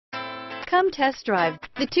Come test drive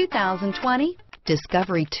the 2020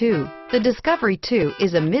 Discovery 2. The Discovery 2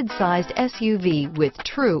 is a mid-sized SUV with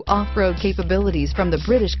true off-road capabilities from the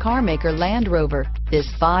British car maker Land Rover. This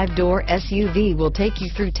 5-door SUV will take you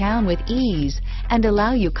through town with ease and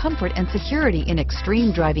allow you comfort and security in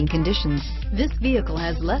extreme driving conditions. This vehicle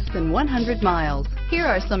has less than 100 miles. Here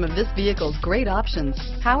are some of this vehicle's great options: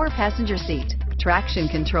 power passenger seat, traction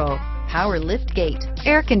control, power liftgate,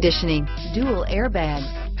 air conditioning, dual airbags,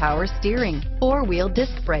 power steering, 4-wheel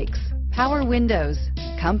disc brakes, power windows,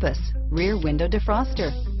 compass, rear window defroster,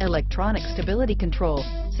 electronic stability control,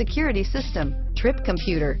 security system, trip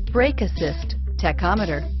computer, brake assist,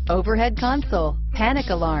 tachometer, overhead console, panic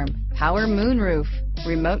alarm, power moonroof,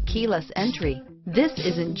 remote keyless entry. This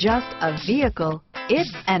isn't just a vehicle,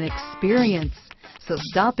 it's an experience. So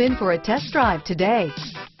stop in for a test drive today.